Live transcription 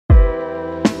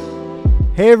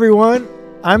Hey everyone,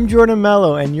 I'm Jordan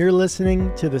Mello and you're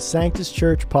listening to the Sanctus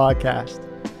Church podcast.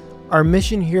 Our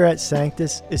mission here at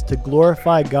Sanctus is to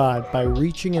glorify God by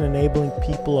reaching and enabling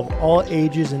people of all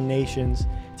ages and nations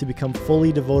to become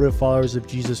fully devoted followers of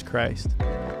Jesus Christ.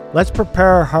 Let's prepare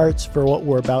our hearts for what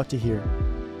we're about to hear.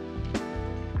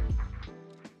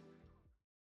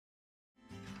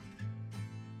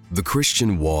 The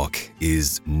Christian walk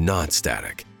is not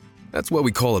static. That's why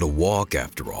we call it a walk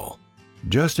after all.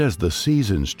 Just as the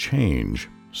seasons change,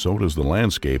 so does the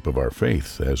landscape of our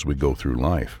faith as we go through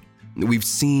life. We've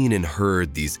seen and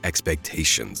heard these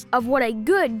expectations of what a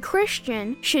good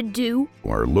Christian should do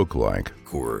or look like,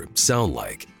 or sound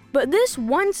like. But this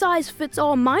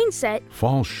one-size-fits-all mindset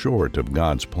falls short of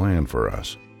God's plan for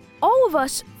us. All of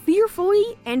us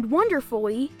fearfully and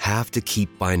wonderfully have to keep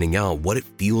finding out what it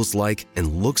feels like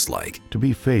and looks like to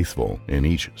be faithful in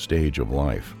each stage of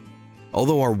life.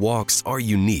 Although our walks are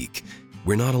unique,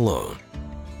 we're not alone.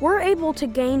 We're able to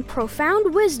gain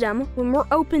profound wisdom when we're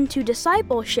open to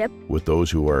discipleship with those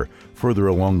who are further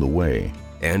along the way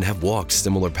and have walked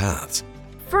similar paths.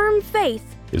 Firm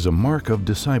faith is a mark of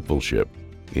discipleship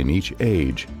in each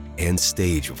age and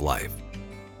stage of life.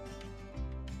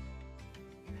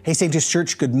 Hey Sanctus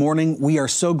Church, good morning. We are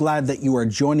so glad that you are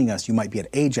joining us. You might be at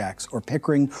Ajax or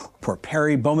Pickering, Port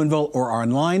Perry, Bowmanville, or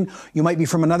online. You might be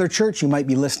from another church. You might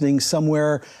be listening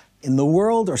somewhere in the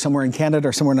world or somewhere in Canada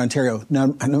or somewhere in Ontario.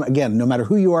 Now, again, no matter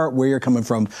who you are, where you're coming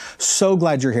from, so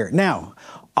glad you're here. Now,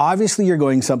 obviously you're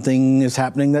going, something is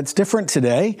happening that's different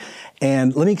today.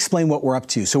 And let me explain what we're up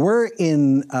to. So we're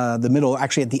in the middle,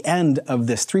 actually at the end of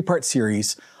this 3-part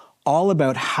series, all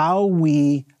about how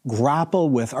we grapple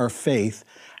with our faith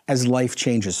as life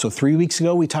changes. So 3 weeks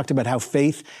ago, we talked about how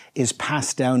faith is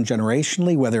passed down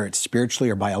generationally, whether it's spiritually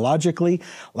or biologically.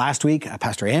 Last week,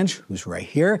 Pastor Ange, who's right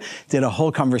here, did a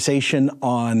whole conversation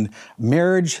on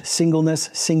marriage, singleness,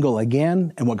 single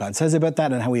again, and what God says about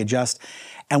that and how we adjust.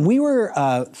 And we were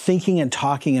thinking and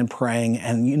talking and praying,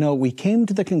 and we came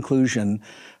to the conclusion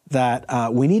that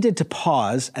we needed to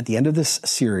pause at the end of this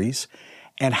series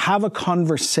and have a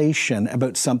conversation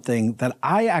about something that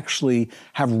I actually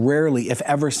have rarely, if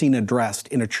ever, seen addressed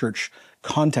in a church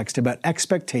context about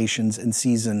expectations and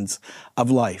seasons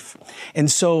of life. And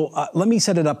so let me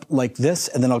set it up like this,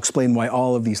 and then I'll explain why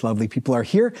all of these lovely people are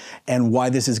here and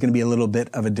why this is going to be a little bit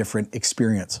of a different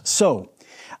experience. So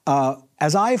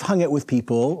as I've hung out with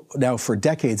people now for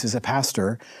decades as a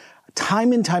pastor,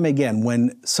 time and time again,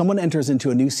 when someone enters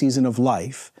into a new season of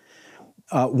life,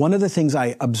 one of the things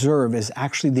I observe is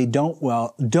actually they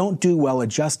don't do well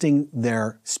adjusting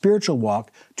their spiritual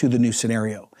walk to the new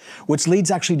scenario, which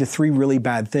leads actually to 3 really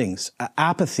bad things.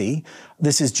 Apathy,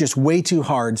 this is just way too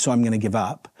hard, so I'm going to give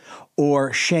up.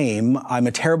 Or shame, I'm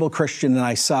a terrible Christian and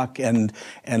I suck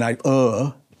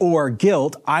Or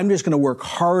guilt, I'm just going to work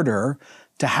harder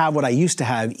to have what I used to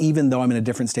have, even though I'm in a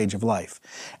different stage of life.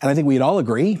 And I think we'd all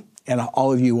agree, and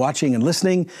all of you watching and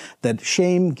listening, that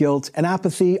shame, guilt, and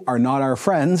apathy are not our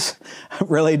friends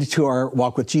related to our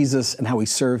walk with Jesus and how we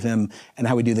serve him and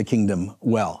how we do the kingdom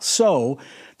well. So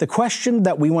the question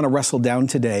that we want to wrestle down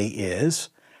today is,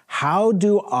 how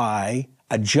do I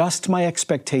adjust my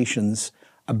expectations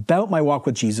about my walk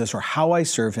with Jesus or how I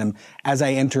serve him as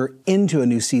I enter into a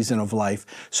new season of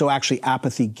life? So actually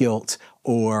apathy, guilt,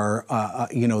 or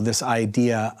this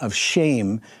idea of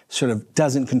shame sort of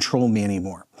doesn't control me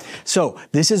anymore. So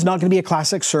this is not going to be a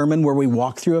classic sermon where we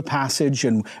walk through a passage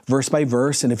and verse by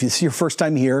verse. And if this is your first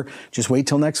time here, just wait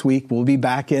till next week. We'll be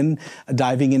back in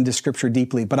diving into Scripture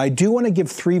deeply. But I do want to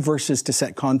give 3 verses to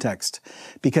set context,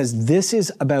 because this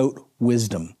is about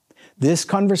wisdom. This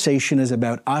conversation is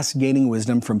about us gaining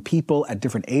wisdom from people at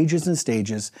different ages and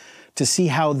stages to see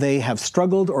how they have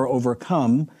struggled or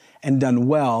overcome and done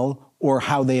well, or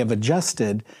how they have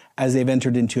adjusted as they've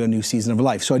entered into a new season of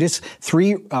life. So just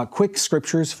 3 quick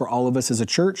scriptures for all of us as a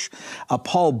church.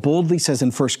 Paul boldly says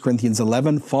in 1 Corinthians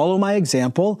 11, follow my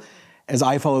example as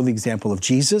I follow the example of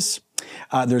Jesus.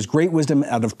 There's great wisdom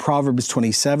out of Proverbs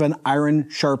 27. Iron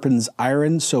sharpens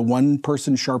iron, so one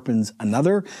person sharpens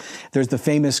another. There's the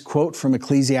famous quote from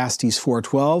Ecclesiastes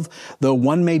 4:12. Though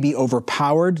one may be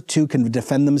overpowered, 2 can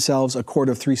defend themselves. A cord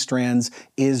of 3 strands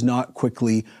is not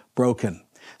quickly broken.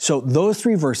 So those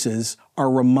 3 verses are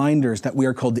reminders that we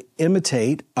are called to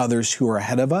imitate others who are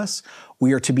ahead of us.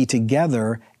 We are to be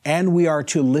together, and we are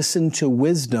to listen to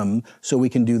wisdom so we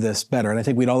can do this better. And I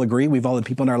think we'd all agree, we've all had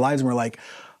people in our lives and we're like,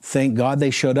 Thank God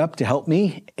they showed up to help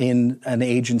me in an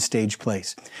age and stage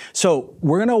place. So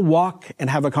we're going to walk and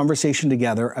have a conversation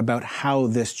together about how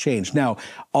this changed. Now,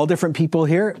 all different people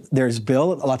here. There's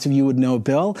Bill. Lots of you would know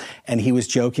Bill, and he was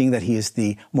joking that he is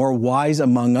the more wise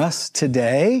among us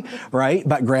today, right?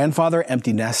 But grandfather,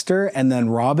 empty nester, and then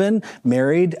Robin,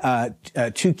 married,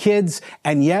 2 kids,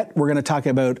 and yet we're going to talk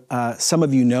about, some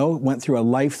of you know, went through a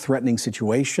life-threatening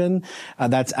situation.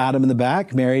 That's Adam in the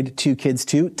back, married, 2 kids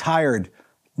too, tired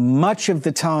much of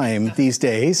the time these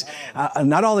days,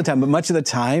 not all the time, but much of the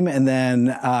time. And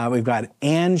then we've got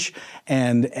Ange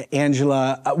and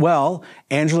Angela.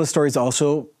 Angela's story is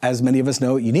also, as many of us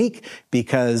know, unique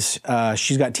because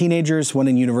she's got teenagers, one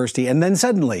in university, and then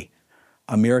suddenly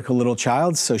a miracle little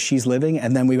child, so she's living.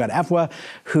 And then we've got Efuaye,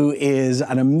 who is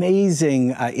an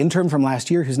amazing intern from last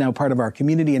year, who's now part of our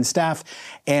community and staff,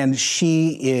 and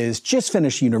she is just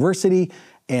finished university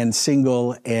and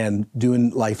single and doing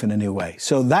life in a new way.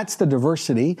 So that's the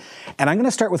diversity. And I'm going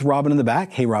to start with Robin in the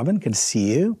back. Hey, Robin, good to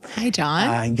see you. Hi,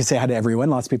 John. You can say hi to everyone.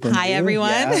 Lots of people. Hi, everyone.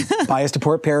 Yeah. Bias to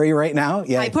Port Perry right now.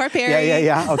 Yeah. Hi, Port Perry.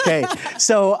 Yeah. Okay.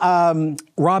 So,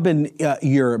 Robin,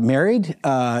 you're married.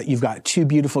 You've got 2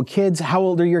 beautiful kids. How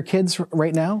old are your kids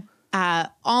right now?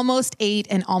 Almost 8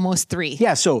 and almost 3.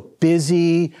 Yeah. So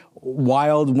busy,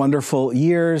 wild, wonderful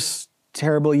years.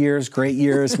 Terrible years, great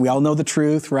years. We all know the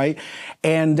truth, right?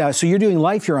 And so you're doing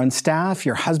life, you're on staff,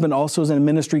 your husband also is in a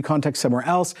ministry context somewhere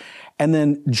else. And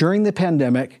then during the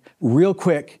pandemic, real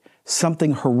quick,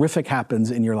 something horrific happens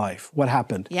in your life. What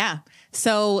happened? Yeah.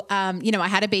 So, I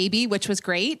had a baby, which was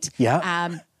great.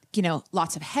 Yeah.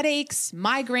 Lots of headaches,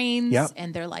 migraines, Yep.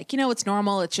 and they're like, it's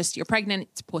normal. It's just, you're pregnant,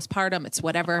 it's postpartum, it's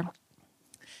whatever.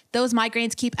 Those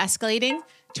migraines keep escalating.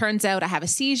 Turns out I have a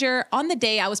seizure on the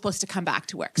day I was supposed to come back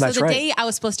to work. That's so the right. day I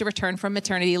was supposed to return from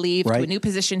maternity leave to a new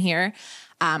position here,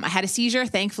 I had a seizure.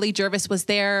 Thankfully, Jervis was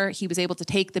there. He was able to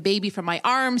take the baby from my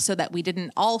arm so that we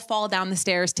didn't all fall down the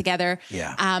stairs together.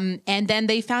 Yeah. And then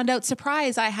they found out,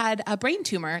 surprise, I had a brain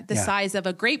tumor the size of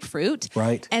a grapefruit.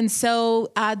 Right. And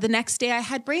so the next day I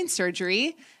had brain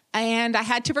surgery and I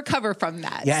had to recover from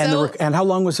that. Yeah. So, and how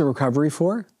long was the recovery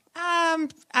for?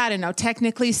 I don't know,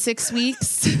 technically 6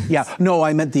 weeks. Yeah. No,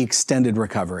 I meant the extended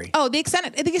recovery. Oh, the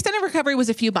extended recovery was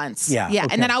a few months. Yeah. Yeah.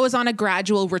 Okay. And then I was on a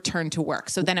gradual return to work.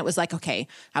 So then it was like, okay,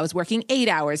 I was working 8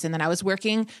 hours and then I was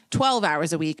working 12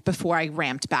 hours a week before I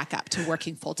ramped back up to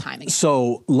working full time again.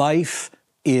 So life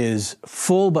is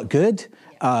full but good.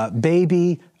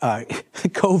 Baby,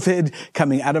 COVID,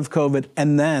 coming out of COVID,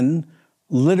 and then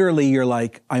literally you're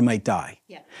like, I might die.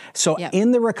 Yeah. So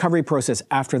in the recovery process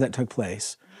after that took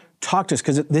place, talk to us,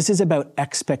 because this is about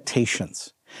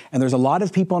expectations. And there's a lot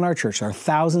of people in our church, there are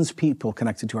thousands of people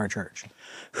connected to our church,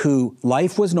 who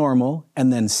life was normal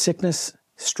and then sickness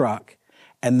struck.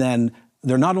 And then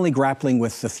they're not only grappling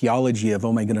with the theology of,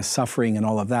 oh my goodness, suffering and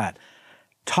all of that.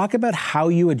 Talk about how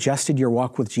you adjusted your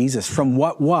walk with Jesus from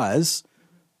what was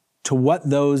to what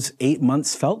those 8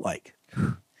 months felt like.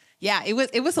 Yeah,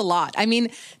 it was a lot. I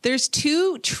mean, there's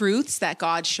 2 truths that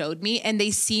God showed me, and they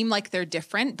seem like they're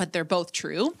different, but they're both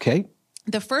true. Okay.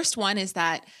 The first one is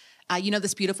that,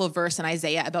 this beautiful verse in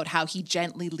Isaiah about how he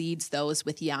gently leads those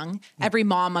with young. Every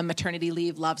mom on maternity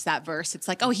leave loves that verse. It's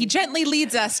like, oh, he gently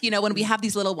leads us, when we have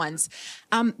these little ones.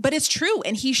 But it's true.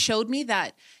 And he showed me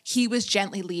that he was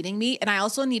gently leading me. And I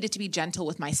also needed to be gentle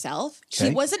with myself. Okay.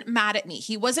 He wasn't mad at me.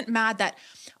 He wasn't mad that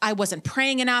I wasn't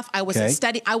praying enough. I wasn't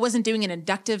studying. I wasn't doing an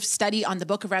inductive study on the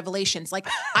book of Revelations. Like,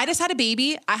 I just had a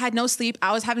baby. I had no sleep.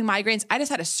 I was having migraines. I just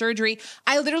had a surgery.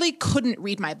 I literally couldn't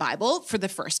read my Bible for the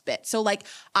first bit. So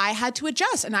I had to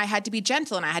adjust and I had to be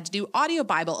gentle and I had to do audio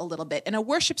Bible a little bit and a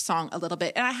worship song a little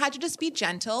bit. And I had to just be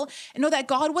gentle and know that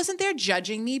God wasn't there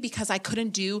judging me because I couldn't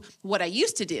do what I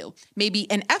used to do. Maybe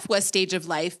an Efuaye stage of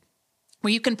life,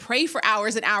 where you can pray for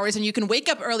hours and hours and you can wake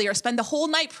up early or spend the whole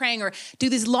night praying or do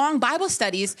these long Bible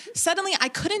studies. Suddenly I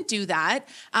couldn't do that.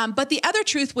 But the other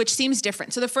truth, which seems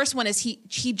different. So the first one is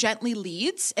he gently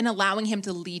leads and allowing him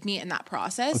to lead me in that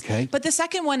process. Okay. But the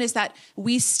second one is that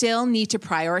we still need to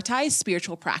prioritize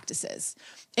spiritual practices.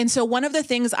 And so one of the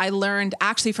things I learned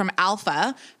actually from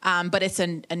Alpha, but it's a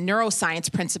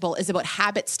neuroscience principle, is about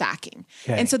habit stacking.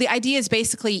 Okay. And so the idea is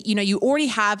basically, you already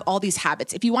have all these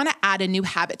habits. If you want to add a new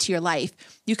habit to your life,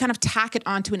 you kind of tack it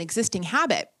onto an existing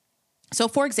habit. So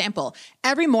for example,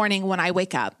 every morning when I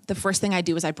wake up, the first thing I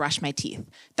do is I brush my teeth.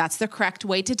 That's the correct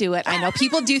way to do it. I know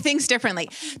people do things differently.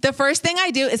 The first thing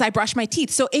I do is I brush my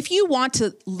teeth. So if you want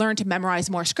to learn to memorize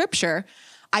more scripture,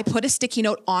 I put a sticky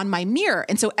note on my mirror.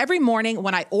 And so every morning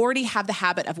when I already have the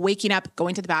habit of waking up,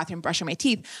 going to the bathroom, brushing my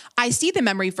teeth, I see the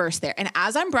memory verse there. And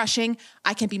as I'm brushing,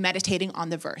 I can be meditating on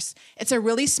the verse. It's a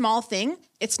really small thing.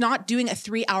 It's not doing a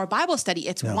 3-hour Bible study.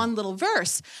 It's one little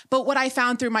verse. But what I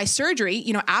found through my surgery,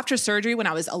 after surgery, when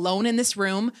I was alone in this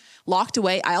room, locked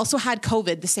away, I also had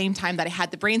COVID the same time that I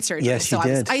had the brain surgery. Yes, so you I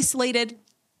was did. isolated,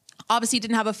 obviously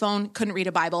didn't have a phone, couldn't read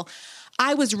a Bible.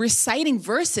 I was reciting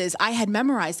verses I had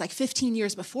memorized like 15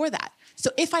 years before that. So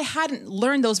if I hadn't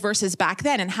learned those verses back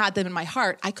then and had them in my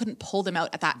heart, I couldn't pull them out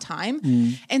at that time.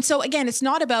 And so again, it's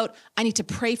not about I need to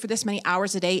pray for this many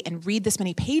hours a day and read this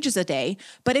many pages a day,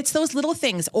 but it's those little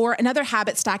things. Or another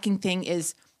habit stacking thing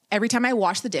is every time I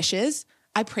wash the dishes,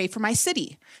 I pray for my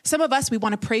city. Some of us, we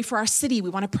want to pray for our city. We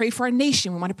want to pray for our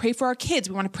nation. We want to pray for our kids.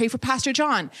 We want to pray for Pastor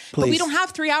John. But we don't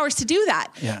have 3 hours to do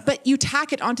that. Yeah. But you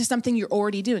tack it onto something you're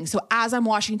already doing. So as I'm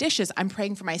washing dishes, I'm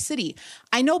praying for my city.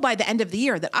 I know by the end of the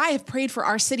year that I have prayed for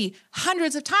our city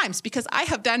hundreds of times because I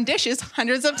have done dishes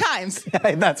hundreds of times.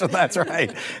 That's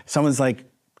right. Someone's like,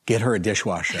 get her a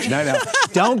dishwasher. No,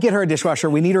 don't get her a dishwasher.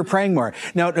 We need her praying more.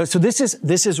 No, so this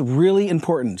is really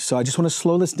important. So I just want to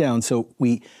slow this down. So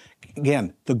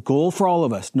again, the goal for all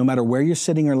of us, no matter where you're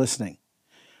sitting or listening,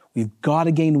 we've got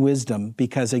to gain wisdom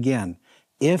because, again,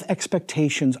 if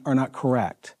expectations are not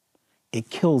correct, it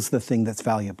kills the thing that's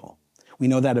valuable. We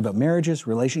know that about marriages,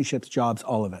 relationships, jobs,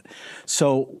 all of it.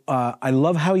 So I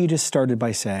love how you just started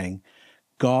by saying,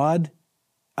 God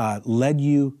led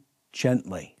you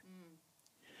gently.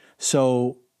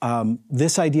 So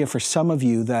this idea for some of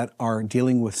you that are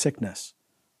dealing with sickness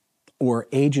or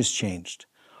age has changed,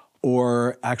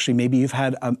 or actually maybe you've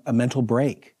had a mental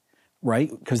break,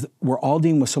 right? Because we're all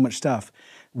dealing with so much stuff.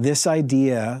 This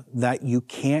idea that you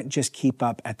can't just keep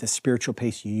up at the spiritual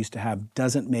pace you used to have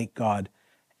doesn't make God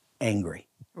angry.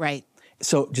 Right.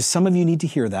 So just some of you need to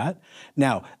hear that.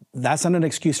 Now, that's not an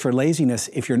excuse for laziness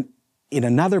if you're in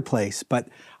another place, but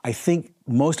I think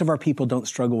most of our people don't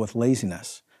struggle with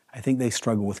laziness. I think they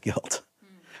struggle with guilt.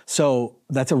 So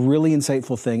that's a really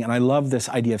insightful thing, and I love this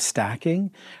idea of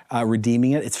stacking,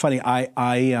 redeeming it. It's funny.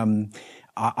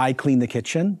 I clean the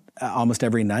kitchen almost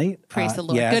every night. Praise the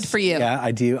Lord. Yes, Good for you. Yeah,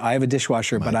 I do. I have a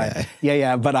dishwasher, but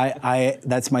I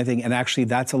that's my thing. And actually,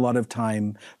 that's a lot of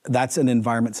time. That's an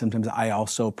environment. Sometimes I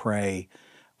also pray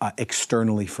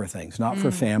externally for things, not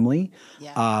for family,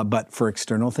 but for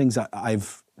external things.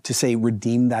 I've to say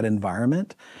redeem that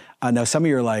environment. Now, some of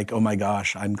you are like, oh my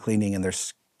gosh, I'm cleaning and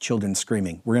there's children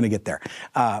screaming. We're going to get there.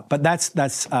 But that's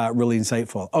really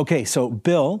insightful. Okay, so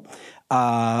Bill,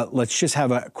 let's just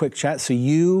have a quick chat.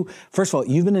 So first of all,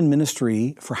 you've been in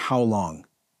ministry for how long?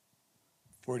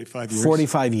 45 years.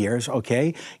 45 years,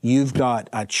 okay. You've got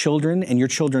children, and your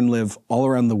children live all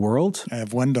around the world? I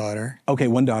have one daughter. Okay,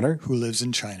 one daughter. Who lives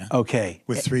in China. Okay.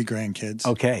 With 3 grandkids.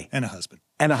 Okay. And a husband.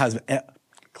 And a husband.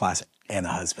 Classic. And a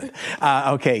husband.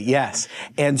 Okay, yes.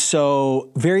 And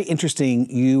so, very interesting,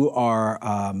 you are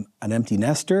an empty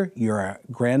nester, you're a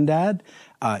granddad,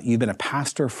 you've been a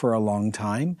pastor for a long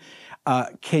time.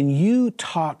 Can you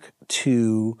talk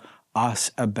to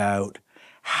us about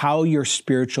how your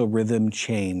spiritual rhythm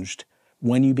changed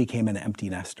when you became an empty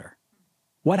nester?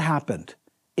 What happened,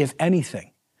 if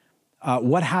anything?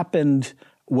 What happened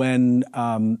when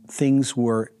things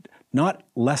were not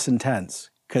less intense,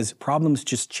 because problems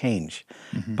just change,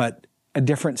 but a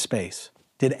different space?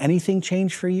 Did anything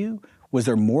change for you? Was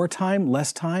there more time,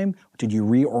 less time? Did you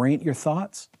reorient your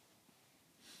thoughts?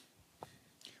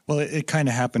 Well, it kind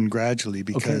of happened gradually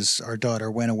because our daughter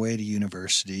went away to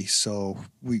university, so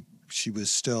she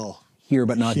was still here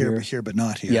but not here. Here but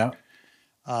not here. Yeah.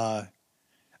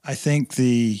 I think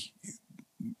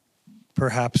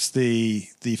perhaps the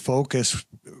focus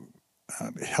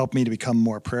helped me to become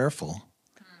more prayerful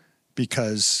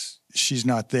because she's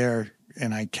not there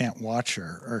and I can't watch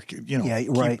her or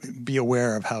be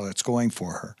aware of how it's going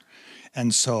for her.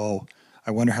 And so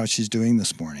I wonder how she's doing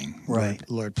this morning. Right.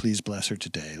 Lord, please bless her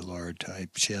today. Lord,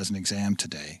 she has an exam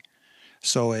today.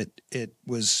 So it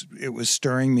was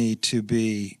stirring me to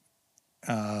be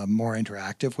more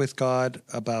interactive with God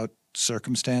about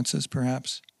circumstances,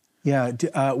 perhaps. Yeah.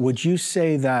 Would you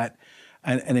say that,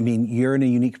 and I mean, you're in a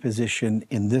unique position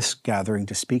in this gathering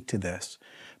to speak to this,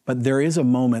 but there is a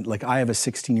moment, like I have a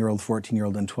 16-year-old,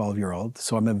 14-year-old, and 12-year-old,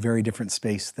 so I'm in a very different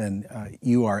space than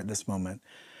you are at this moment.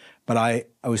 But I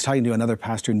was talking to another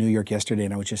pastor in New York yesterday,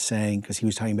 and I was just saying, because he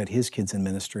was talking about his kids in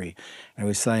ministry, and I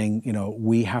was saying,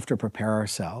 we have to prepare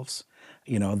ourselves,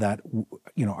 that,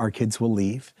 our kids will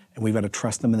leave, and we've got to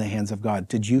trust them in the hands of God.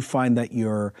 Did you find that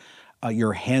your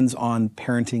your hands-on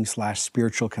parenting /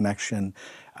 spiritual connection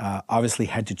obviously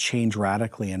had to change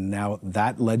radically, and now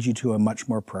that led you to a much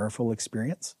more prayerful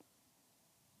experience?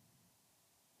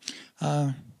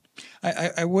 I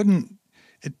wouldn't.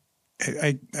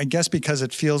 I guess because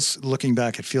it feels, looking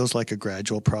back, it feels like a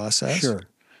gradual process. Sure.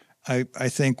 I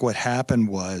think what happened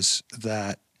was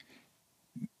that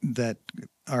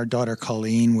our daughter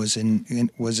Colleen was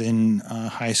in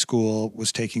high school,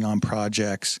 was taking on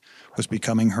projects, was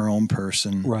becoming her own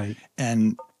person. Right.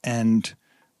 And I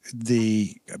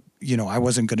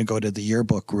wasn't going to go to the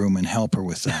yearbook room and help her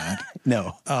with that.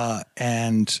 No.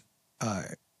 And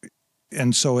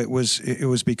so it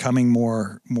was becoming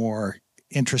more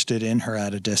interested in her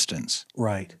at a distance.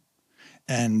 Right.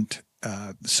 And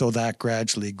so that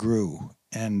gradually grew.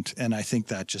 And I think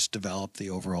that just developed the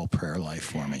overall prayer life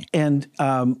for me. And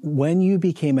when you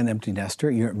became an empty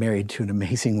nester, you're married to an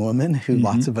amazing woman who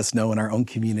lots of us know in our own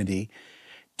community.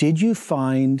 Did you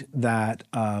find that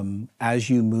as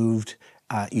you moved,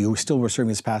 you still were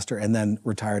serving as pastor and then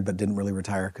retired, but didn't really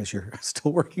retire because you're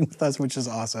still working with us, which is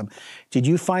awesome. Did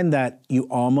you find that you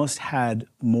almost had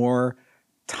more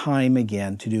time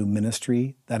again to do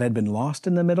ministry that had been lost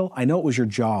in the middle? I know it was your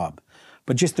job,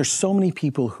 but just there's so many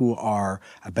people who are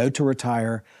about to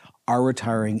retire, are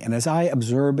retiring. And as I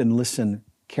observe and listen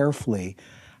carefully,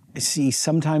 I see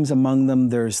sometimes among them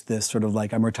there's this sort of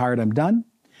like, I'm retired, I'm done.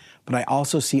 But I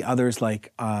also see others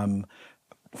like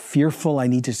fearful, I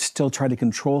need to still try to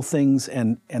control things,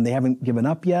 and they haven't given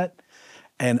up yet.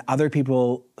 And other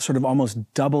people sort of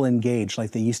almost double engaged like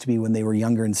they used to be when they were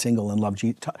younger and single and loved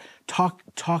you.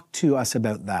 Talk to us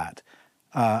about that,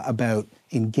 about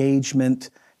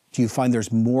engagement. Do you find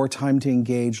there's more time to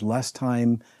engage, less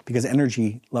time? Because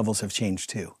energy levels have changed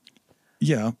too.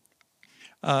 Yeah.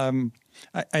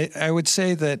 I would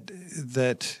say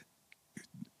that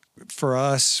for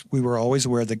us, we were always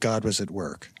aware that God was at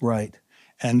work. Right.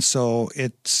 And so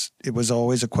it was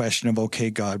always a question of,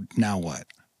 okay, God, now what?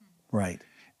 Right.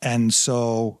 And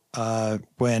so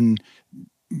when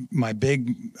my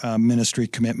big ministry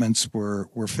commitments were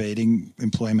fading,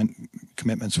 employment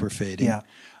commitments were fading,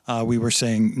 we were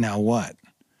saying, now what?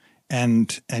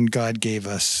 And God gave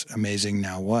us amazing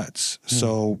now whats.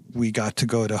 So we got to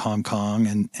go to Hong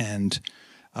Kong and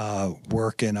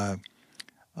work in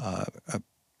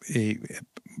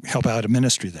help out a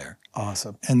ministry there.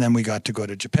 Awesome. And then we got to go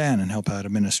to Japan and help out a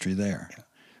ministry there. Yeah.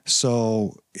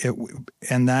 So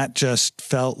that just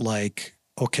felt like,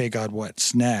 okay, God,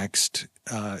 what's next?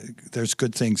 There's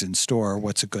good things in store.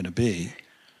 What's it going to be?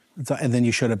 So, and then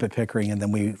you showed up at Pickering, and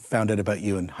then we found out about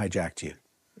you and hijacked you.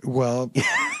 Well,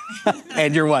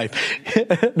 and your wife.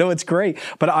 No, it's great.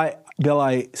 But Bill,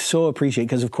 I so appreciate,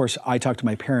 because of course I talk to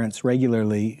my parents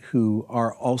regularly who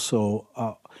are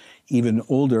also even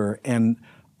older, and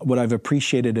what I've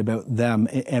appreciated about them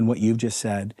and what you've just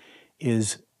said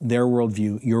is their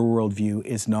worldview, your worldview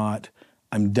is not,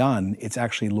 I'm done. It's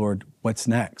actually, Lord, what's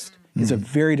next? Mm-hmm. It's a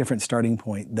very different starting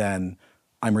point than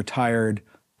I'm retired,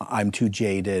 I'm too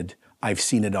jaded, I've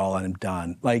seen it all and I'm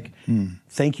done.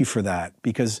 Thank you for that,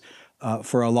 because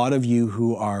for a lot of you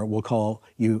who are, we'll call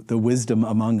you the wisdom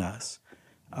among us,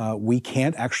 we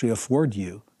can't actually afford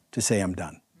you to say I'm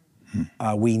done.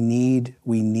 We need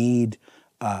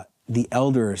the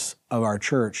elders of our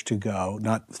church to go,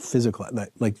 not physical,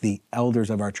 like the elders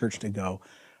of our church to go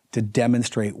to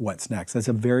demonstrate what's next. That's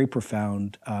a very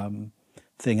profound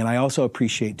thing. And I also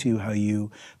appreciate too how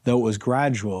you, though it was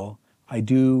gradual, I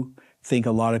do think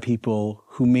a lot of people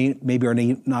who maybe are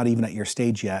not even at your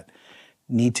stage yet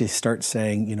need to start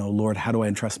saying, Lord, how do I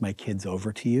entrust my kids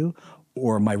over to you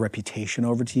or my reputation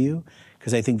over to you?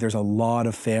 Because I think there's a lot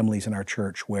of families in our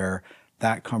church where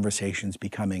that conversation is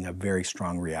becoming a very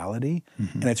strong reality.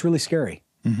 And it's really scary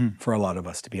for a lot of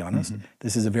us, to be honest.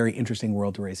 This is a very interesting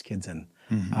world to raise kids in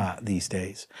these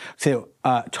days. So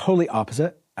totally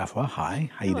opposite. Efuaye, hi,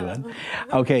 how you doing?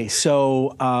 Okay,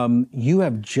 so you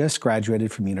have just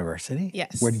graduated from university.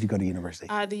 Yes. Where did you go to university?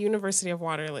 The University of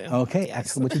Waterloo. Okay, yes.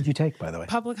 Excellent. What did you take, by the way?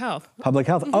 Public health. Public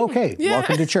health. Okay, Yeah.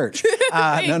 Welcome to church.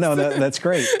 No, that's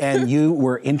great. And you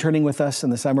were interning with us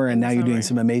in the summer, and now you're doing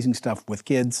some amazing stuff with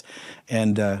kids.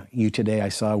 And you today, I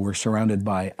saw, were surrounded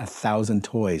by 1,000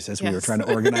 toys as we were trying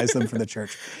to organize them for the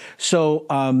church. So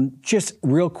just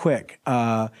real quick,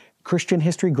 Christian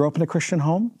history, grew up in a Christian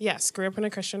home? Yes, grew up in a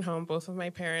Christian home. Both of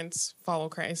my parents follow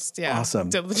Christ. Yeah.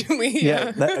 Awesome. Diligently.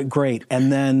 Great.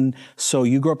 And then, so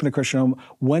you grew up in a Christian home.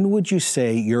 When would you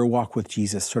say your walk with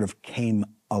Jesus sort of came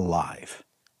alive?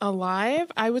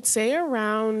 Alive, I would say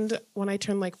around when I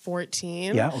turned like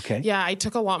 14. Yeah, okay. Yeah, I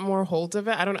took a lot more hold of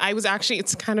it.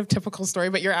 It's kind of typical story,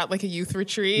 but you're at like a youth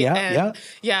retreat.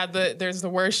 There's the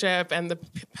worship and the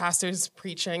pastors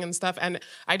preaching and stuff. And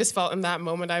I just felt in that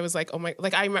moment, I was like, oh my,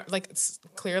 like it's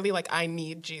clearly like I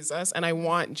need Jesus and I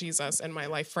want Jesus in my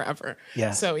life forever.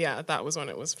 Yes. So yeah, that was when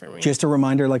it was for me. Just a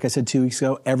reminder, like I said 2 weeks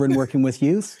ago, everyone working with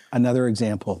youth, another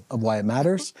example of why it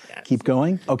matters. Yes. Keep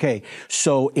going. Okay,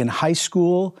 so in high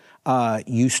school,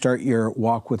 you start your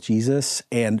walk with Jesus,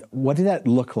 and what did that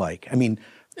look like? I mean,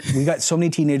 we got so many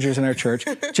teenagers in our church.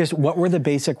 Just what were the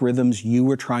basic rhythms you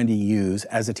were trying to use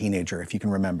as a teenager, if you can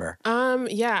remember?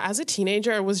 As a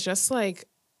teenager, it was just like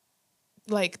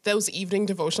those evening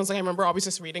devotionals. Like I remember always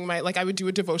just reading I would do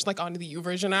a devotion like on the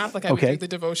YouVersion app. Like I would do the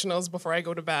devotionals before I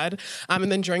go to bed. And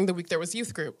then during the week there was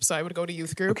youth group. So I would go to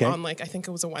youth group on I think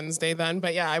it was a Wednesday then.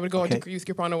 But yeah, I would go into youth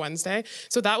group on a Wednesday.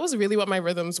 So that was really what my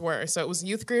rhythms were. So it was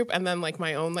youth group and then like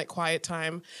my own like quiet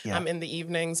time in the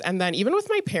evenings. And then even with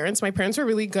my parents were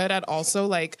really good at also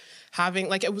like having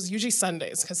like, it was usually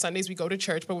Sundays because Sundays we go to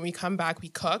church, but when we come back, we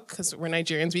cook because we're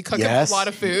Nigerians. We cook a lot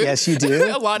of food. Yes, you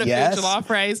do. A lot of food, jollof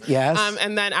rice. Yes.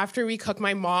 And then after we cook,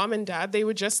 my mom and dad, they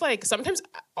would just like, sometimes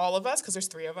all of us, because there's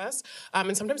 3 of us,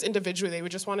 and sometimes individually, they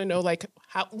would just want to know like,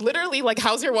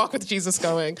 how's your walk with Jesus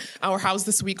going? Or how's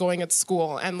this week going at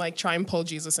school? And like try and pull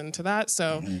Jesus into that.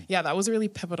 So yeah, that was a really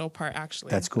pivotal part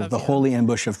actually. That's cool. The holy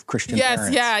ambush of Christian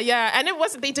parents. Yeah. And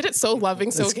they did it so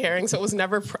loving, so caring. So it was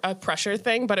never a pressure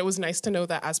thing, but it was nice to know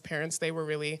that as parents, they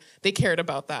cared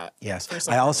about that. Yes.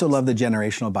 I also love the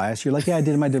generational bias. You're like, yeah, I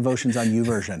did my devotions on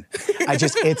YouVersion.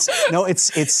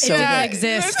 It's so good.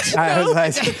 Exist.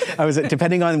 I was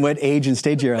depending on what age and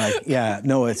stage you're like,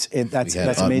 that's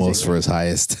amazing. Utmost for his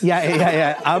highest.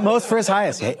 Yeah. Utmost for his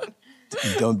highest. Hey,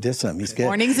 don't diss him. He's good.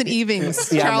 Mornings and evenings.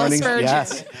 Charles Spurgeon.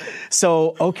 Yes.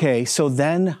 So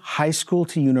then high school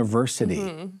to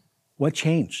university. What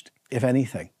changed, if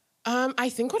anything? I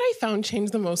think what I found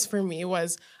changed the most for me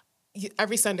was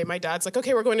every Sunday, my dad's like,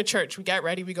 okay, we're going to church. We get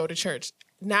ready, we go to church.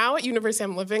 Now at university,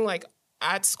 I'm living like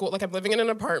at school, like I'm living in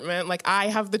an apartment, like I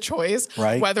have the choice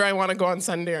whether I want to go on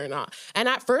Sunday or not. And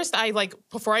at first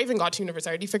before I even got to university,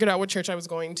 I already figured out what church I was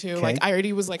going to. Like I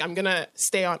already was like, I'm going to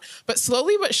stay on. But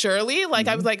slowly but surely, like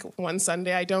I was like, one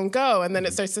Sunday I don't go. And then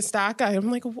it starts to stack up.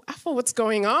 I'm like, what's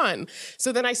going on?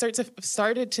 So then I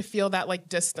started to feel that like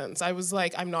distance. I was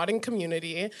like, I'm not in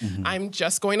community. I'm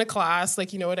just going to class.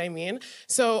 Like, you know what I mean?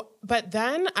 So, but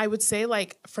then I would say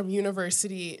like from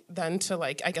university then to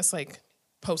like, I guess like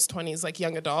post-20s, like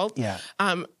young adult,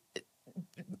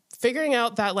 figuring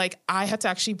out that like I had to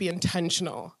actually be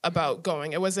intentional about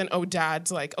going. It wasn't, oh,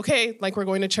 dad's like, okay, like we're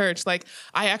going to church. Like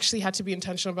I actually had to be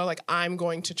intentional about like, I'm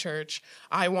going to church.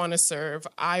 I want to serve.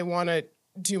 I want to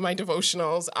do my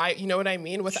devotionals. You know what I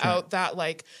mean? Without that,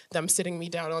 like them sitting me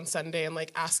down on Sunday and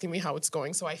like asking me how it's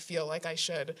going. So I feel like I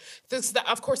should.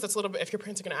 Of course, that's a little bit, if your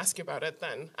parents are going to ask you about it,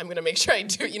 then I'm going to make sure I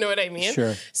do. You know what I mean?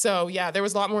 Sure. So yeah, there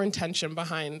was a lot more intention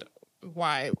behind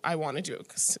why I want to do it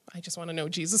because I just want to know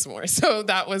Jesus more. So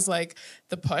that was like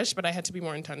the push, but I had to be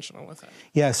more intentional with it.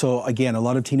 Yeah. So again, a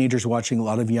lot of teenagers watching, a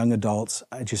lot of young adults,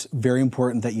 just very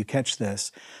important that you catch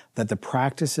this, that the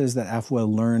practices that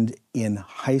Efuaye learned in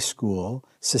high school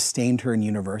sustained her in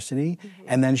university.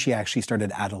 And then she actually started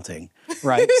adulting,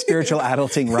 right? Spiritual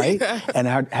adulting, right? And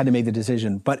had to make the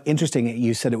decision. But interesting,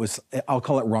 you said it was, I'll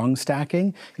call it wrong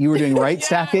stacking. You were doing right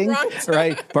stacking,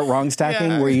 right? But wrong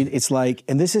stacking where it's like,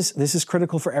 and this is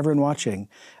critical for everyone watching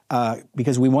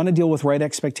because we want to deal with right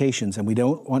expectations and we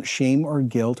don't want shame or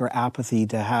guilt or apathy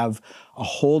to have a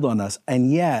hold on us.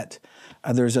 And yet,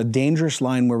 there's a dangerous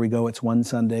line where we go, it's one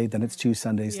Sunday, then it's 2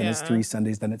 Sundays, then it's 3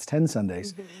 Sundays, then it's 10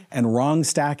 Sundays. And wrong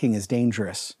stacking is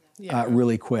dangerous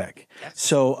really quick. Yes.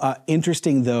 So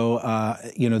interesting though,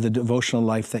 the devotional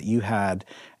life that you had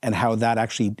and how that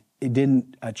actually, it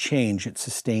didn't change, it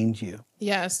sustained you.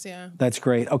 Yes, yeah. That's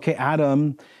great. Okay,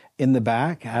 Adam in the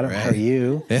back. Adam, how are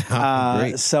you?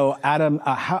 Great. So Adam,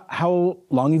 how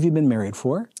long have you been married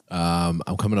for? I'm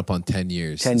coming up on 10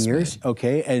 years. 10 years,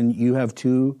 okay. And you have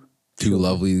two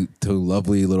lovely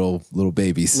little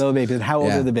babies. Little babies. And how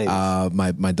old are the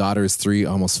babies? My daughter is 3,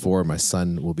 almost 4. My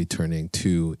son will be turning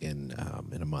 2 in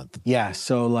a month. Yeah.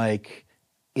 So like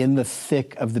in the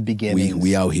thick of the beginning.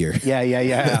 We out here.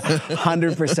 Yeah.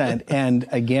 100%. And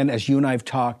again, as you and I have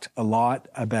talked a lot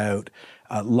about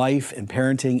life and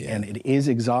parenting, and it is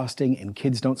exhausting, and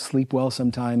kids don't sleep well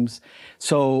sometimes.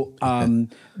 So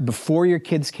before your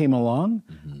kids came along,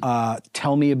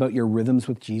 tell me about your rhythms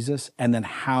with Jesus, and then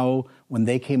how, when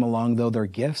they came along, though they're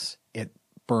gifts, it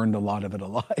burned a lot of it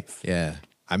alive. Yeah,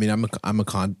 I mean, I'm a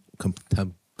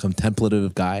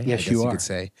contemplative guy. Yes, I guess you you are. could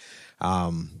say.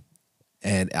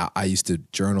 And I used to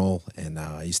journal, and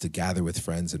I used to gather with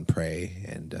friends and pray,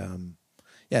 and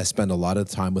spend a lot of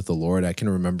time with the Lord. I can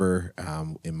remember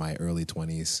in my early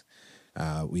 20s,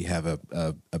 we have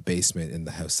a basement in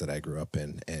the house that I grew up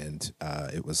in, and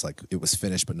it was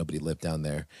finished, but nobody lived down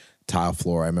there. Tile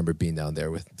floor. I remember being down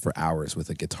there for hours with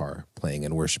a guitar, playing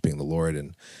and worshiping the Lord,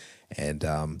 and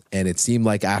it seemed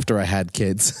like after I had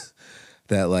kids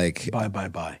that like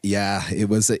bye. Yeah, it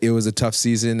was a tough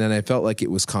season, and I felt like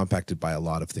it was compacted by a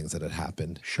lot of things that had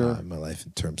happened in my life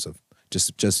in terms of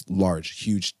just large,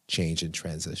 huge change and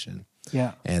transition.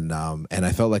 Yeah. And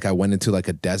I felt like I went into like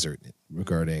a desert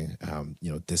regarding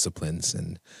disciplines,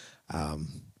 and I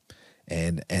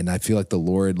feel like the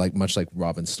Lord, like much like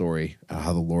Robin's story,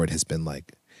 how the Lord has been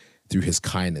like through his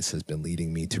kindness has been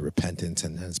leading me to repentance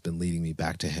and has been leading me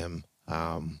back to him.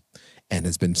 And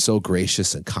has been so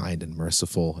gracious and kind and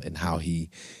merciful in how he's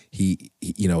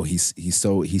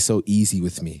so easy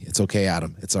with me. It's okay,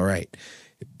 Adam. It's all right.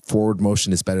 Forward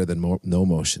motion is better than no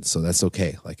motion. So that's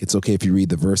okay. Like, it's okay if you read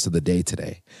the verse of the day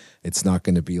today. It's not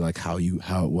going to be like how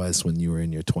it was when you were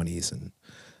in your 20s and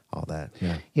all that.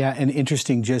 Yeah. Yeah. And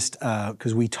interesting, just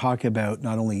because we talk about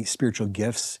not only spiritual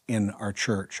gifts in our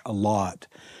church a lot,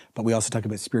 but we also talk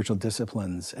about spiritual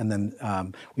disciplines. And then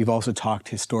we've also talked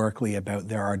historically about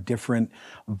there are different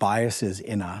biases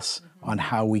in us on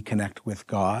how we connect with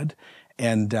God.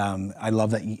 And I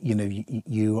love that,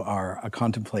 you are a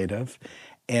contemplative.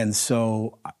 And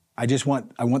so I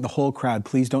want the whole crowd,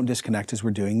 please don't disconnect as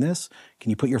we're doing this. Can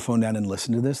you put your phone down and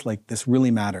listen to this? Like, this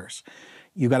really matters.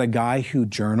 You got a guy who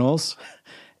journals.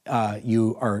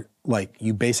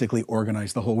 You basically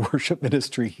organize the whole worship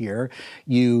ministry here.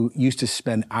 You used to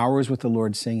spend hours with the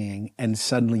Lord singing, and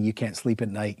suddenly you can't sleep at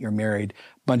night. You're married.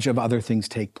 Bunch of other things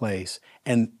take place.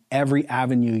 And every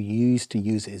avenue you used to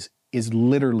use is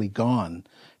literally gone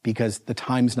because the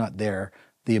time's not there.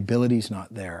 The ability's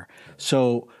not there.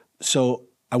 So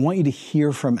I want you to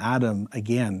hear from Adam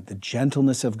again, the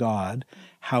gentleness of God,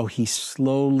 how he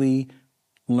slowly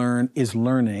is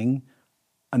learning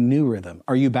a new rhythm.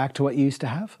 Are you back to what you used to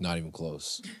have? Not even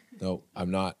close. No, I'm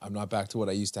not back to what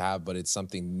I used to have, but it's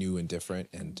something new and different.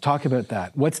 And talk about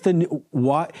that. What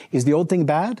is the old thing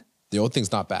bad? The old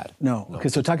thing's not bad. No. Okay,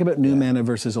 so talk about new manna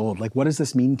versus old. Like, what does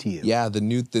this mean to you? Yeah, the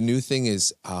new thing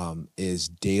is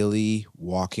daily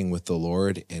walking with the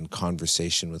Lord and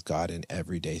conversation with God in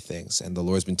everyday things. And the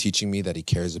Lord's been teaching me that he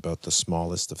cares about the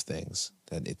smallest of things.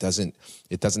 That it doesn't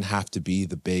have to be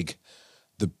the big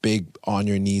on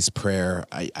your knees prayer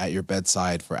at your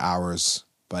bedside for hours,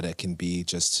 but it can be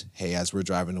just, hey, as we're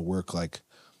driving to work, like,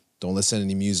 don't listen to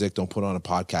any music, don't put on a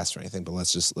podcast or anything, but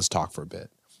let's talk for a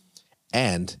bit.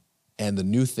 And the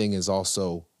new thing is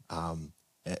also,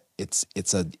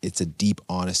 it's a deep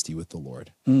honesty with the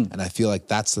Lord. And I feel like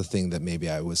that's the thing that maybe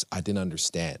I didn't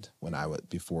understand when I was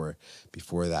before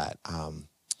that,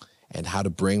 and how to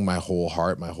bring my whole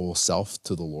heart, my whole self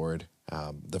to the Lord.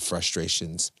 The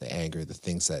frustrations, the anger, the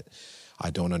things that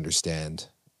I don't understand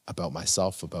about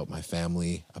myself, about my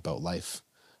family, about life,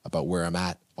 about where I'm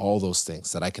at, all those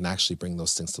things, that I can actually bring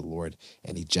those things to the Lord,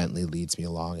 and he gently leads me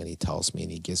along, and he tells me,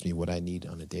 and he gives me what I need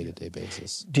on a day-to-day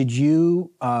basis. Did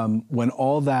you, when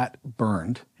all that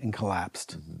burned and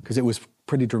collapsed, because it was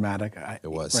pretty dramatic.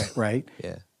 It was. Right?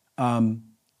 Yeah.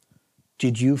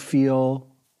 Did you feel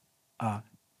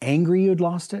angry you'd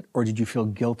lost it, or did you feel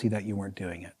guilty that you weren't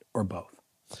doing it? Or both?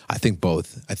 I think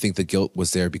both. I think the guilt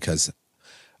was there because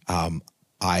in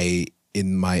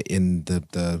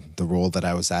the role that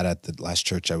I was at the last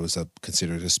church, I was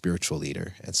considered a spiritual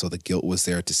leader. And so the guilt was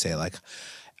there to say, like,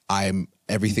 I'm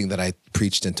everything that I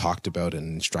preached and talked about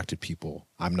and instructed people,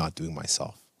 I'm not doing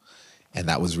myself. And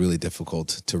that was really difficult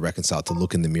to reconcile, to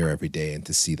look in the mirror every day and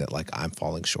to see that, like, I'm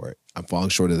falling short. I'm falling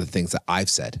short of the things that I've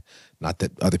said, not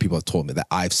that other people have told me, that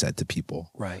I've said to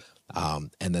people. Right.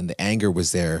 And then the anger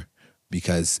was there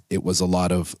because it was a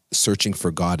lot of searching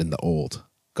for God in the old.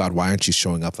 God, why aren't you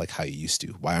showing up like how you used to?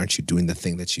 Why aren't you doing the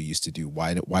thing that you used to do?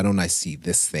 Why don't I see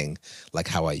this thing like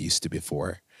how I used to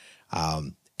before?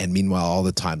 And meanwhile, all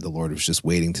the time, the Lord was just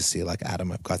waiting to see, like,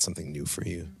 Adam, I've got something new for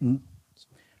you. Mm-hmm.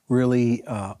 Really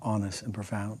honest and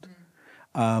profound.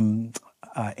 And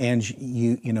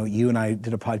you and I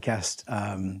did a podcast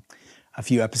a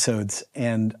few episodes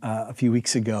and a few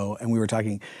weeks ago, and we were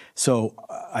talking. So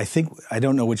I think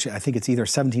it's either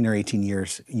 17 or 18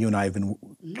 years you and I have been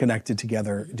connected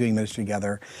together, doing ministry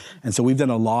together. And so we've done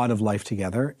a lot of life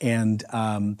together. And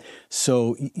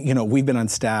so we've been on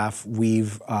staff. We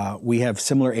have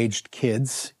similar aged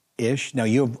kids-ish. Now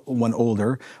you have one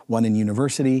older, one in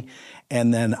university.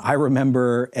 And then I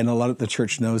remember, and a lot of the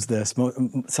church knows this,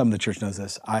 some of the church knows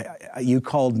this, you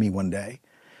called me one day.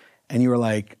 and you were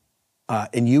like,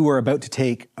 and you were about to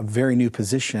take a very new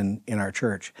position in our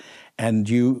church. And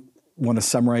you want to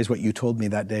summarize what you told me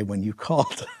that day when you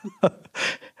called,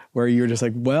 where you were just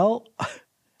like, well...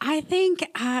 I think,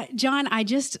 Jon, I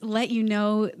just let you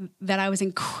know that I was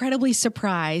incredibly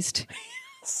surprised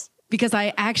because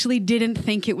I actually didn't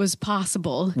think it was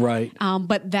possible. Right.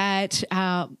 But that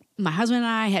my husband and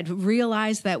I had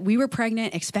realized that we were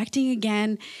pregnant, expecting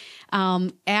again.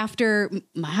 After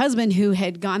my husband, who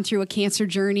had gone through a cancer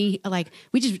journey, like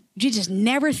we just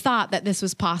never thought that this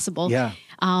was possible. Yeah.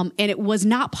 And it was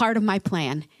not part of my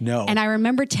plan. No. And I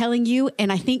remember telling you, and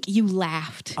I think you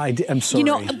laughed. I'm sorry. You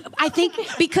know, I think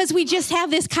because we just have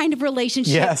this kind of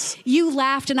relationship. Yes. You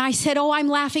laughed, and I said, "Oh, I'm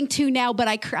laughing too now," but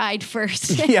I cried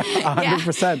first. Yeah,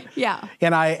 100%. Yeah.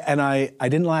 And I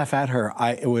didn't laugh at her.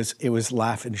 It was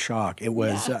laugh in shock. It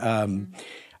was.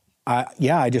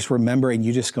 I just remember, and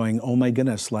you just going, oh my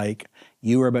goodness, like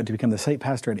you were about to become the site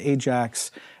pastor at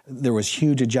Ajax. There was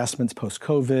huge adjustments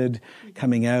post-COVID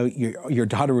coming out. Your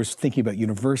daughter was thinking about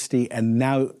university and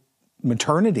now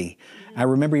maternity. I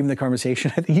remember even the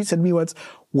conversation, I think you said to me once,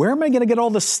 where am I going to get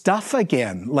all the stuff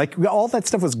again? Like all that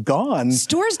stuff was gone.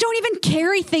 Stores don't even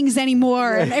carry things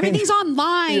anymore. And everything's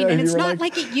online and it's not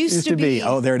like it used to be.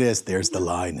 Oh, there it is. There's the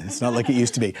line. It's not like it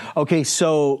used to be. Okay,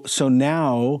 so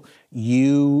now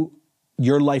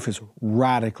your life has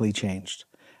radically changed.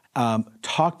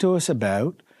 Talk to us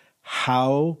about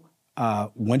how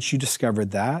once you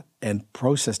discovered that and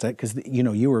processed it, because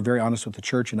you were very honest with the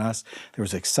church and us. There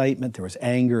was excitement, there was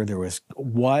anger, there was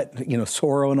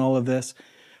sorrow and all of this.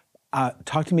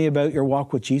 Talk to me about your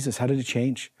walk with Jesus. How did it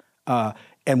change?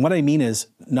 And what I mean is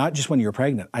not just when you were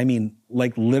pregnant. I mean,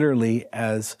 like literally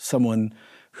as someone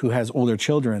who has older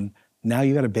children, now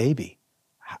you got a baby.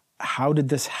 How did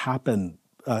this happen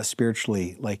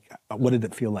spiritually? Like, what did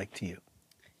it feel like to you?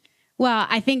 Well,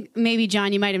 I think maybe,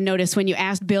 Jon, you might have noticed when you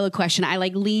asked Bill a question, I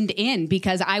leaned in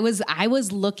because I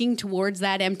was looking towards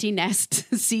that empty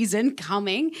nest season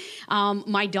coming.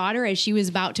 My daughter, as she was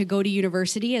about to go to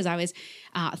university, as I was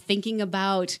thinking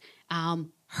about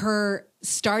her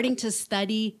starting to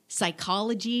study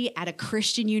psychology at a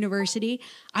Christian university,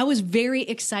 I was very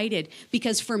excited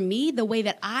because for me, the way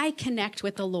that I connect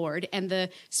with the Lord and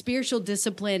the spiritual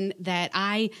discipline that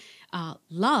I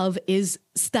love is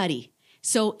study.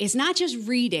 So it's not just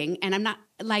reading, and I'm not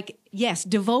yes,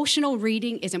 devotional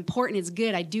reading is important, it's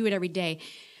good, I do it every day,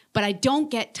 but I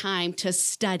don't get time to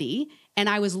study. And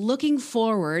I was looking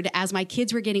forward as my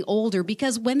kids were getting older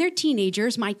because when they're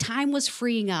teenagers, my time was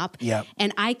freeing up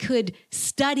and I could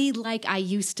study like I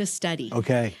used to study.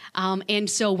 Okay. And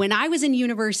so when I was in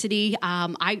university,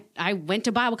 I went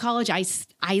to Bible college.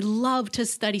 I love to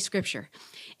study scripture.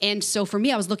 And so for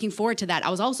me, I was looking forward to that. I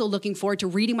was also looking forward to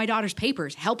reading my daughter's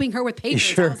papers, helping her with papers.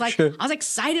 Sure, I was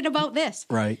excited about this.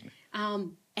 Right.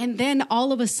 And then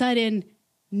all of a sudden,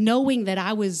 knowing that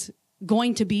I was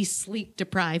going to be sleep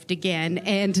deprived again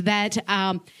and that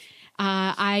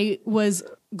I was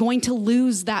going to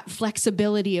lose that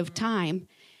flexibility of time,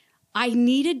 I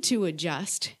needed to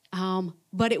adjust.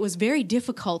 But it was very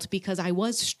difficult because I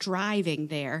was striving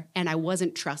there and I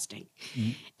wasn't trusting.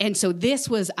 Mm-hmm. And so this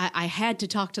was, I had to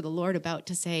talk to the Lord about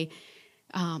to say,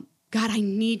 God, I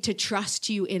need to trust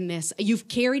you in this. You've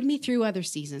carried me through other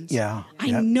seasons. Yeah.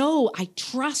 I know I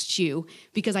trust you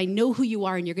because I know who you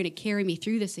are and you're going to carry me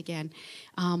through this again.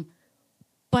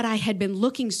 But I had been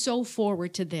looking so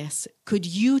forward to this. Could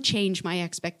you change my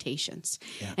expectations?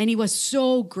 Yeah. And he was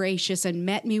so gracious and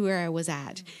met me where I was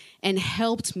at and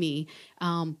helped me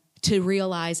to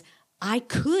realize I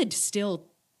could still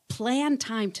plan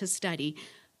time to study,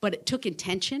 but it took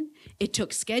intention, it took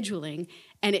scheduling,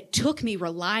 and it took me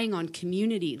relying on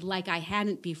community like I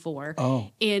hadn't before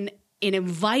in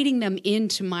inviting them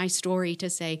into my story to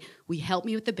say, will you help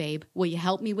me with the babe? Will you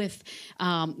help me with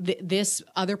this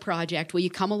other project? Will you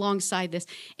come alongside this?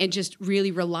 And just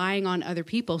really relying on other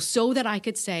people so that I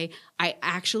could say, I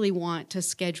actually want to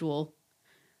schedule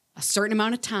a certain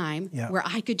amount of time where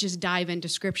I could just dive into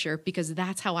scripture because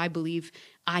that's how I believe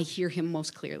I hear him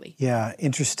most clearly. Yeah,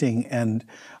 interesting. And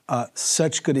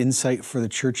such good insight for the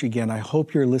church again. I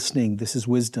hope you're listening. This is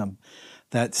wisdom,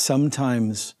 that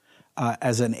sometimes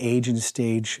as an age and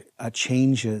stage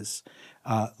changes,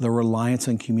 the reliance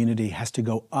on community has to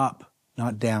go up,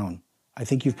 not down. I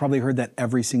think you've probably heard that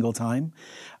every single time.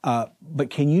 But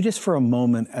can you just for a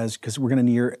moment, because we're going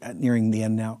to nearing the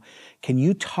end now, can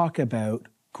you talk about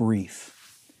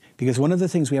grief? Because one of the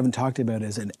things we haven't talked about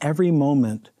is in every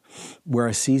moment where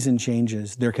a season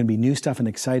changes, there can be new stuff and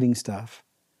exciting stuff.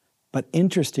 But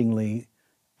interestingly,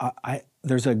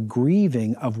 there's a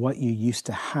grieving of what you used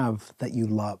to have that you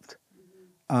loved.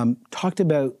 Talked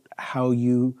about how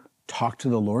you talk to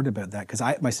the Lord about that? Because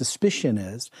my suspicion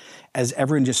is, as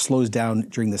everyone just slows down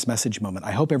during this message moment,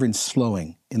 I hope everyone's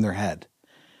slowing in their head.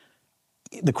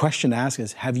 The question to ask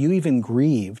is, have you even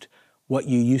grieved what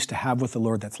you used to have with the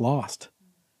Lord that's lost?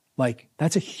 Like,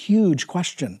 that's a huge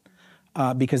question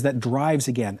because that drives,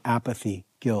 again, apathy,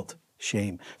 guilt,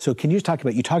 shame. So can you just talk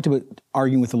about, you talked about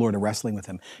arguing with the Lord and wrestling with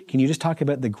him. Can you just talk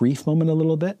about the grief moment a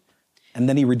little bit? And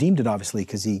then he redeemed it, obviously,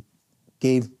 because he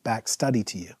gave back study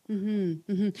to you.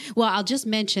 Mm-hmm, mm-hmm. Well, I'll just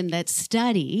mention that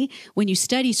when you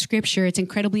study scripture, it's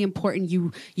incredibly important.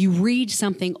 You read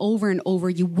something over and over.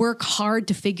 You work hard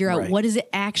to figure out what does it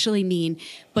actually mean,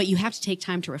 but you have to take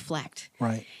time to reflect.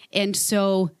 Right. And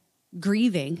so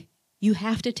grieving, you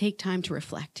have to take time to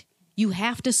reflect. You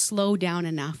have to slow down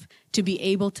enough to be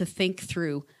able to think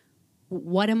through,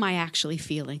 what am I actually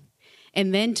feeling?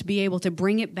 And then to be able to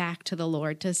bring it back to the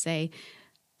Lord to say,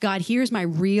 God, here's my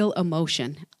real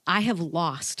emotion. I have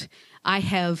lost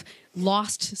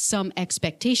some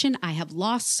expectation. I have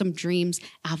lost some dreams.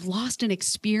 I've lost an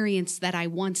experience that I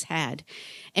once had.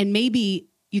 And maybe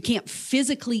you can't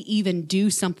physically even do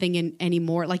something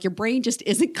anymore. Like your brain just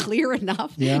isn't clear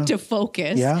enough to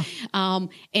focus. Yeah.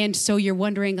 And so you're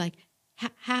wondering, like,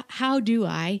 how do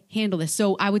I handle this?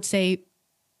 So I would say,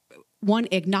 one,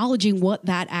 acknowledging what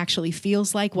that actually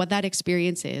feels like, what that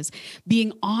experience is,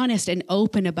 being honest and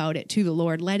open about it to the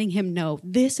Lord, letting him know,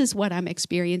 this is what I'm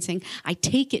experiencing. I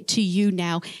take it to you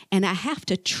now, and I have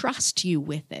to trust you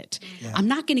with it. Yeah. I'm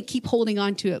not going to keep holding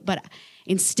on to it, but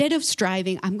instead of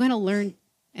striving, I'm going to learn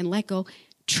and let go,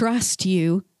 trust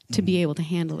you to be able to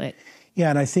handle it. Yeah,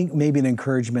 and I think maybe an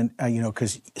encouragement,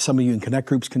 because some of you in Connect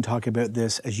groups can talk about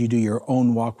this as you do your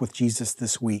own walk with Jesus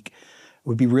this week. It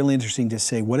would be really interesting to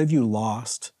say, what have you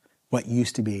lost? What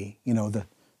used to be, the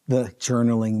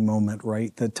journaling moment,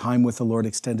 right? The time with the Lord,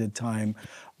 extended time.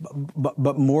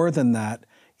 But more than that,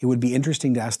 it would be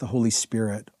interesting to ask the Holy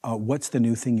Spirit, what's the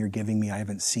new thing you're giving me I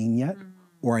haven't seen yet,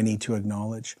 or I need to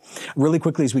acknowledge? Really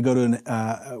quickly, as we go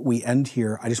to we end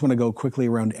here, I just want to go quickly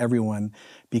around everyone,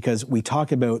 because we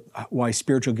talk about why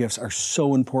spiritual gifts are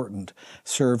so important,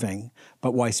 serving,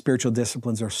 but why spiritual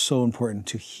disciplines are so important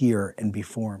to hear and be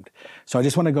formed. So I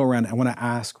just want to go around. I want to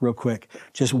ask real quick,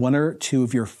 just one or two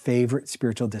of your favorite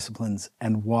spiritual disciplines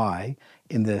and why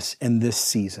in this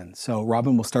season. So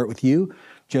Robin, we'll start with you.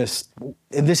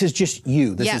 This is just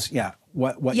you. This is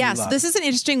what you love. So this is an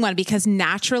interesting one because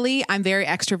naturally I'm very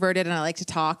extroverted and I like to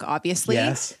talk, obviously.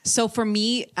 Yes. So for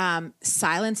me,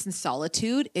 silence and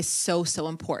solitude is so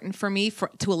important for me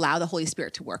to allow the Holy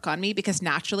Spirit to work on me, because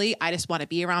naturally I just want to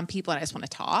be around people and I just want to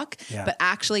talk. Yeah. But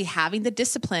actually having the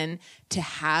discipline to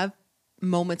have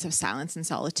moments of silence and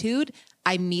solitude,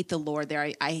 I meet the Lord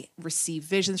there. I receive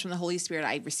visions from the Holy Spirit.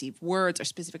 I receive words or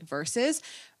specific verses.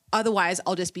 Otherwise,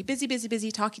 I'll just be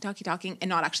busy, talking, and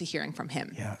not actually hearing from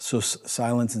him. Yeah, so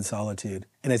silence and solitude.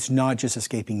 And it's not just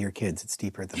escaping your kids. It's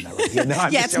deeper than that.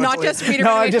 Right? It's not just freedom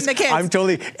away from the kids. I'm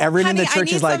totally, everyone in the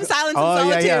church is like, silence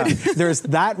and solitude. Yeah. There's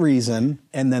that reason,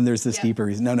 and then there's this deeper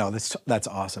reason. No, that's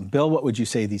awesome. Bill, what would you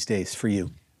say these days for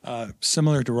you?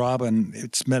 Similar to Robin,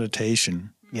 it's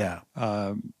meditation. Yeah.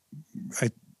 I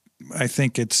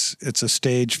think it's a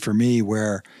stage for me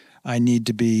where I need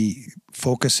to be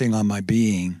focusing on my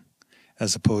being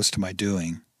as opposed to my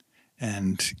doing,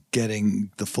 and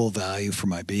getting the full value for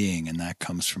my being, and that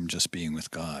comes from just being with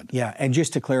God. Yeah, and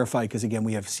just to clarify, because again,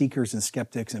 we have seekers and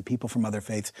skeptics and people from other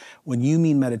faiths. When you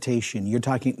mean meditation, you're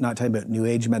not talking about New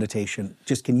Age meditation.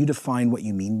 Just can you define what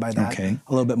you mean by that a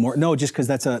little bit more? No, just because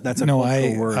that's a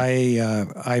cultural word.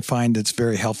 I find it's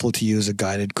very helpful to use a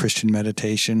guided Christian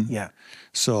meditation. Yeah.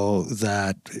 So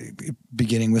that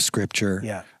beginning with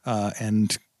Scripture,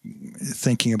 and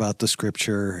thinking about the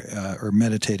Scripture or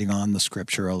meditating on the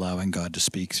Scripture, allowing God to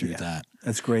speak through that.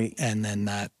 That's great. And then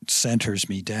that centers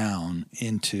me down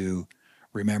into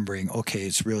remembering, okay,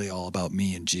 it's really all about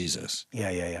me and Jesus.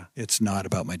 Yeah. It's not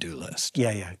about my do list.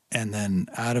 Yeah. And then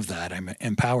out of that, I'm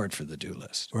empowered for the do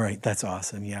list. Right. That's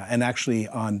awesome. Yeah. And actually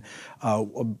on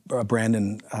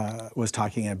Brandon was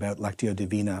talking about Lectio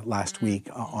Divina last week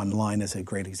online as a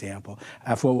great example.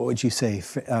 What would you say?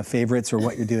 Favorites or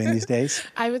what you're doing these days?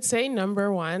 I would say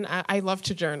number one, I love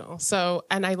to journal.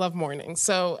 And I love mornings.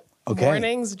 So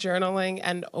mornings, journaling,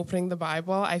 and opening the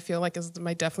Bible, I feel like is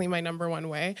definitely my number one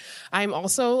way. I'm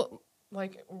also,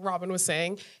 like Robin was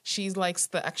saying, she likes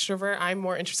the extrovert. I'm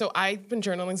more interested. So I've been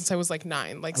journaling since I was like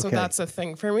 9. So that's a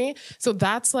thing for me. So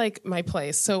that's like my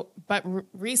place. So, but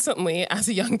recently as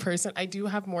a young person, I do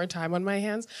have more time on my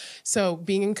hands. So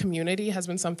being in community has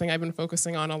been something I've been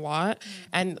focusing on a lot,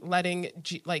 and letting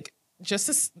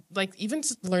even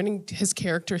just learning his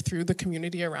character through the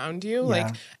community around you,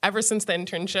 like ever since the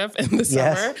internship in the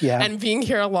summer and being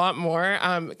here a lot more,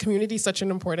 community is such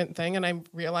an important thing. And I'm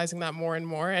realizing that more and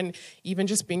more. And even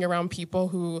just being around people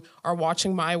who are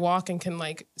watching my walk and can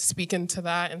like speak into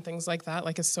that and things like that,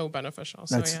 like is so beneficial.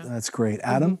 That's great.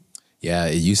 Adam? Yeah,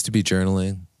 it used to be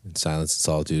journaling and silence and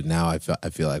solitude. Now I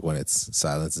feel like when it's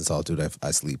silence and solitude, I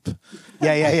sleep.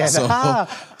 Yeah.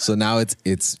 So now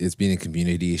it's being a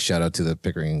community. Shout out to the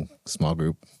Pickering small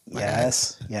group.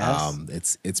 Yes.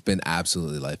 It's been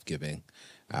absolutely life-giving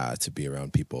to be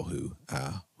around people who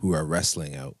are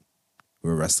wrestling out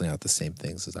the same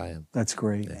things as I am. That's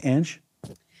great. Ange?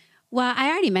 Well, I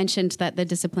already mentioned that the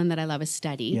discipline that I love is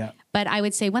study, but I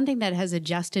would say one thing that has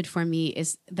adjusted for me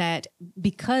is that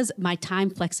because my time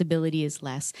flexibility is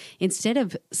less, instead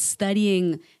of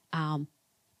studying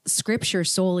scripture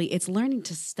solely, it's learning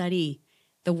to study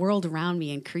the world around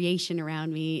me and creation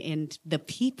around me and the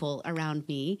people around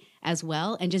me as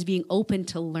well, and just being open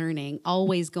to learning,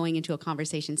 always going into a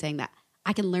conversation saying that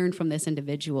I can learn from this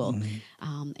individual.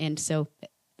 And so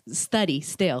study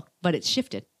still, but it's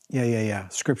shifted. Yeah.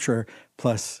 Scripture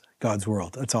plus God's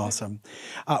world. That's awesome.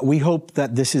 We hope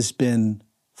that this has been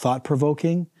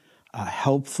thought-provoking,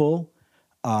 helpful,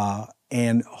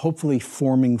 and hopefully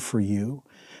forming for you.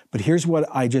 But here's what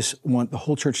I just want the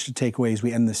whole church to take away as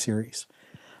we end this series.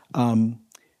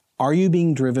 Are you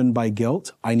being driven by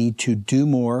guilt? I need to do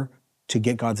more to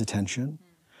get God's attention.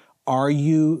 Are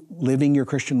you living your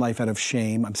Christian life out of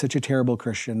shame? I'm such a terrible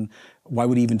Christian. Why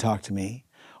would he even talk to me?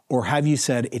 Or have you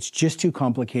said, it's just too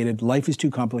complicated, life is too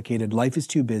complicated, life is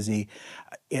too busy,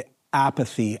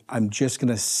 apathy, I'm just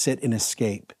gonna sit and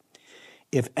escape.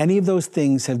 If any of those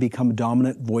things have become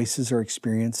dominant voices or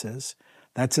experiences,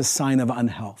 that's a sign of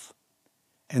unhealth.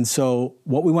 And so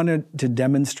what we wanted to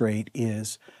demonstrate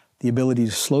is the ability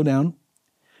to slow down,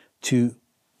 to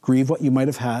grieve what you might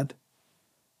have had,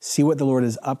 see what the Lord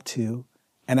is up to,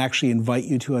 and actually invite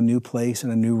you to a new place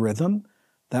and a new rhythm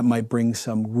that might bring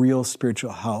some real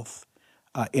spiritual health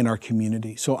in our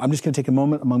community. So I'm just going to take a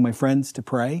moment among my friends to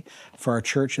pray for our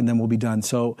church, and then we'll be done.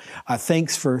 So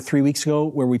thanks for 3 weeks ago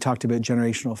where we talked about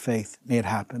generational faith. May it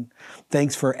happen.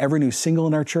 Thanks for everyone who's single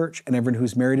in our church and everyone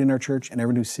who's married in our church and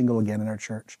everyone who's single again in our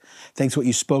church. Thanks for what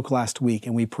you spoke last week,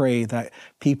 and we pray that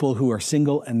people who are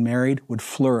single and married would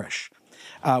flourish.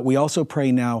 We also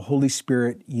pray now, Holy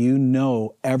Spirit, you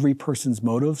know every person's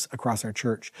motives across our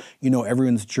church. You know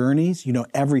everyone's journeys. You know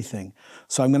everything.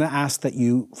 So I'm going to ask that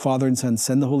you, Father and Son,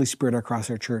 send the Holy Spirit across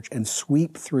our church and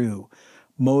sweep through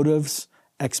motives,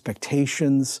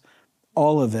 expectations,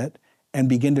 all of it, and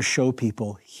begin to show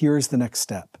people, here's the next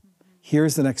step.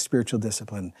 Here's the next spiritual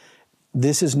discipline.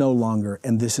 This is no longer,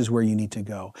 and this is where you need to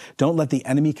go. Don't let the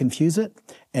enemy confuse it,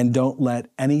 and don't let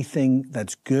anything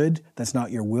that's good, that's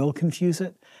not your will, confuse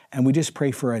it. And we just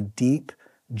pray for a deep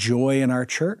joy in our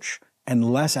church, and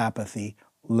less apathy,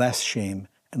 less shame,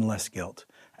 and less guilt.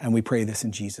 And we pray this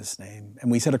in Jesus' name.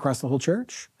 And we said across the whole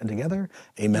church, and together,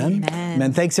 amen.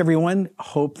 Amen. Thanks, everyone.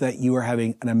 Hope that you are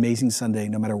having an amazing Sunday,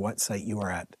 no matter what site you are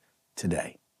at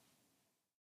today.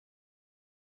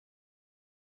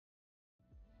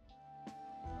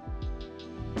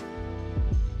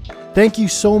 Thank you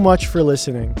so much for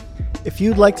listening. If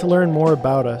you'd like to learn more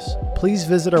about us, please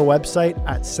visit our website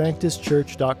at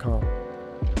sanctuschurch.com.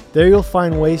 There you'll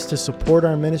find ways to support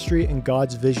our ministry and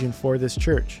God's vision for this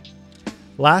church.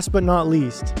 Last but not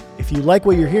least, if you like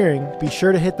what you're hearing, be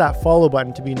sure to hit that follow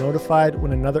button to be notified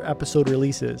when another episode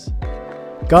releases.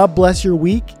 God bless your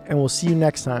week, and we'll see you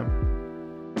next time.